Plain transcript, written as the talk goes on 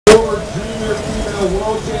Carolina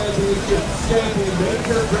World Championship champion, made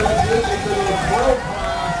her transition to the pro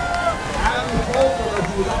class. Abby Holcomb, as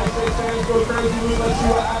the United States fans go crazy, let's see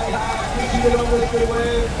what Abby has. Did she get over this good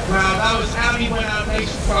wave? Wow, that was Abby went out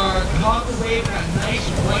nice far, caught the wave in that nice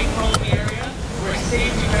white foam area where it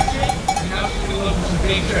saved you catch it, and now she's going to look for some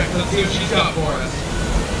big tricks. Let's see what she's got for us.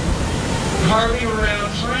 Carving around,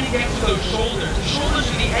 trying to get to those shoulders. The shoulders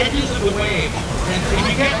are the edges of the wave, and if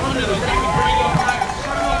you get under those, they can bring you up higher.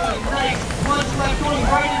 Start off with a nice plunge left, going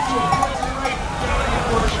right into a plunge to the right, down in the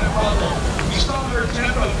portion of bubble. You saw her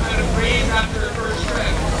tempo kind of raise after her first trick,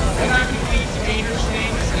 and that can lead to dangerous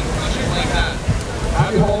things and punches like that.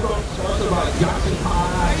 Abby Holcomb, sponsored by Jackson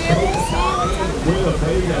Kayak,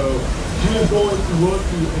 Winnebago. She is going to look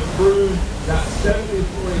to improve that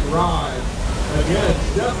 70-point ride. Again,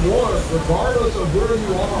 step one, regardless of where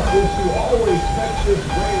you are, is to always catch this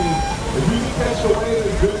wave. If you can catch the wave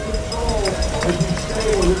in good control, if you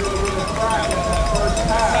stay where you're going to win a crack at that first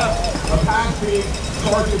pass, a pass being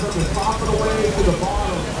charging from the top of the wave to the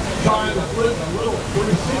bottom, trying to flip a little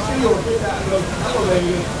 360 or get that most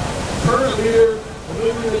elevated. Current leader,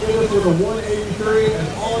 Olivia Davis with a 183, and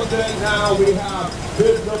on deck now we have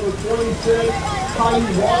bib number 26, Heidi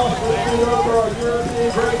Walsh lifting up for our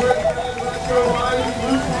European Great Britain. Let's go, Heidi,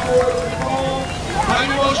 losing for the call.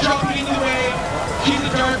 Heidi Walsh jumping in the wave. She's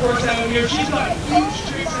a dark horse out here. She's got huge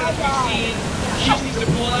tricks as we've seen. She just needs to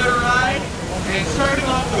pull out her ride, and starting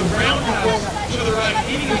off the roundhouse to the right,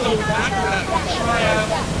 hitting us over back for that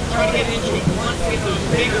try to get into a blunt, get those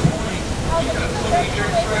bigger points. She's got so many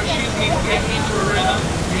jerks for her. She just needs to get into a rhythm,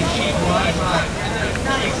 and she flies high. And then a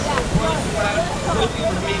nice blunt flat, looking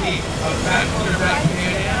for maybe a back under back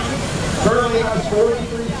pan down. Currently has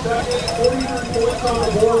 43 seconds, 43 points on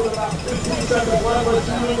the board with about 15 seconds left. Let's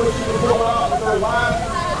see what she can pull out with her last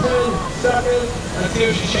 10 seconds. Let's see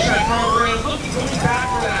what she's trying to carve around. Going back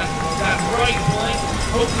for that right blank.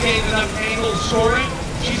 Hopefully getting enough angle to score it.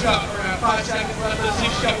 She's got around 5 seconds left. Let's see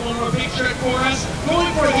if she's got one more big trick for us.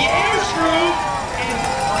 Going for the air screw. And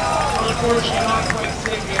unfortunately not quite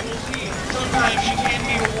sick. We'll see. Sometimes she can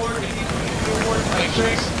be rewarded. These can be rewarded by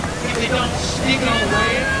tricks if they don't stick on the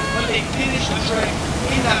wave, but they finish the trick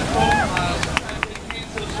in that foam cloud. Sometimes they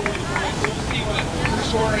cancel the points. So we'll see what the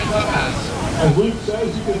score ends up as. As Luke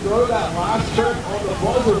says, you can throw that last trick on the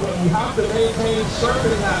buzzer, but you have to maintain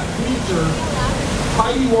serving that feature.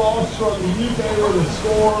 Heidi Walsh from the UK with a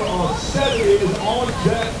score of 70 is on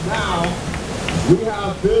deck now. We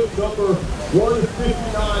have bib number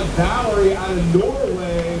 159, Valerie out of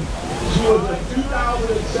Norway. She was a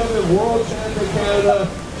 2007 World Champion in Canada.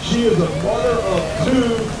 She is a mother of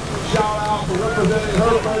 2. Shout out for representing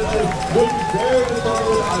her country. Looking very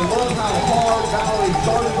determined. I love how hard Valerie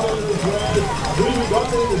charges on this wave. Leaving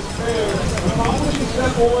nothing to spare. Accomplishing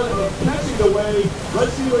step 1 of catching the wave.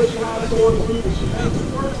 Let's see what she has for us. She has the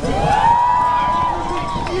first trick.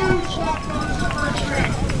 Huge shot on the first trick.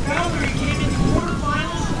 Valerie came in the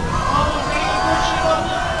quarterfinals. Almost made the first shot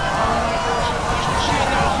level. She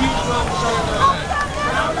had a huge level start there.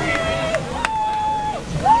 Valerie made it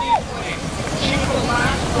 20th place. She was the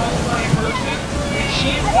last qualifying person, and she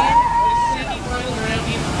is in the semi-final round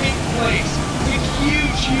in 5th place. It's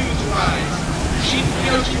huge rise. She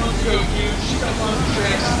knows she wants to go huge. She's got lots of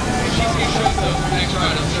tricks, and she's going to show those the next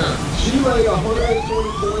ride, I'm sure. She laid 120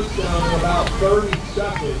 points down in about 30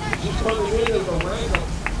 seconds. She's coming in as a rank-up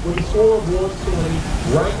with a score of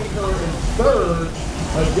 120, ranking her in 3rd.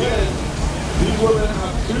 Again, these women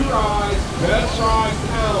have 2 rides, best ride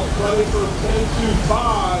count, playing for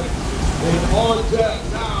 10-5. And on deck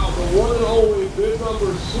now, the one and only bib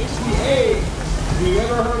number 68. If you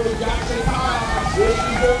ever heard of Jackson Kayak, this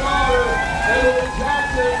is their daughter, Emily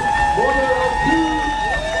Jackson, woman of 2,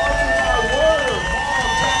 sponsored by Word.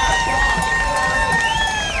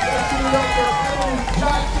 Let's see it up for Emily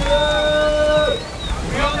Jackson.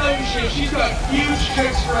 We all know who she is. She's got huge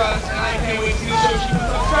tricks for us, and I can't wait to see the show. She comes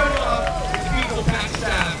up starting off with a beautiful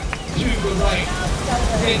backstab to the right.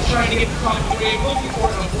 And trying to get the top of the wave, looking for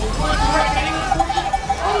a full punch, right, getting the portion.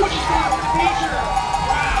 Oh, she's going for the feature.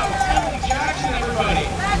 Wow, Emily Jackson, everybody.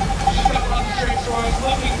 She's got lots of tricks for us,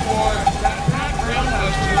 looking for that back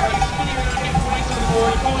roundhouse to the right, spinning around, getting points on the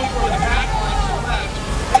board, going for the back line to the left,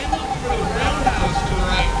 then looking for the roundhouse to the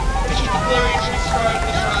right. It's just a flurry of tricks start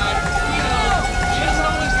this ride. You know, she doesn't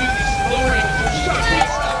always do these slow ranges. She's got big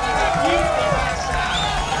stuff like that beautiful backstab.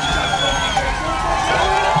 She's got so many tricks.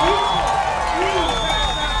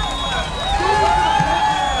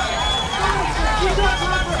 She's got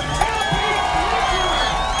time for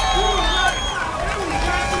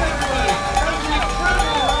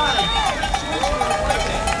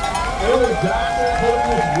Emily Jackson putting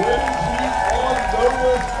this win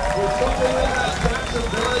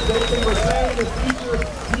the feature,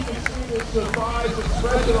 you can see the surprised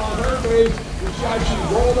expression on her face when she actually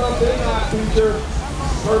rolled up in that feature.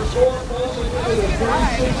 Her score falls into the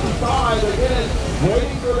 365. Again,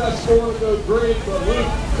 waiting for that score to go green, but Luke,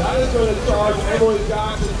 that is going to charge Emily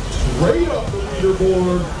Jackson straight up the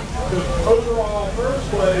leaderboard to overall first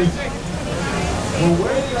place. We're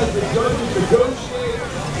waiting as the judges negotiate,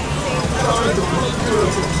 trying to come to a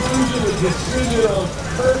conclusion, a decision on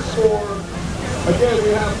her score. Again, we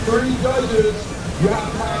have 3 judges. You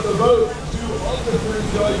have to have the vote, 2 of the 3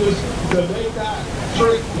 judges, to make that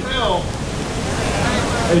trick count.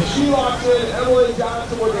 And she locks in Emily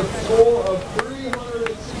Johnson with a score of 3.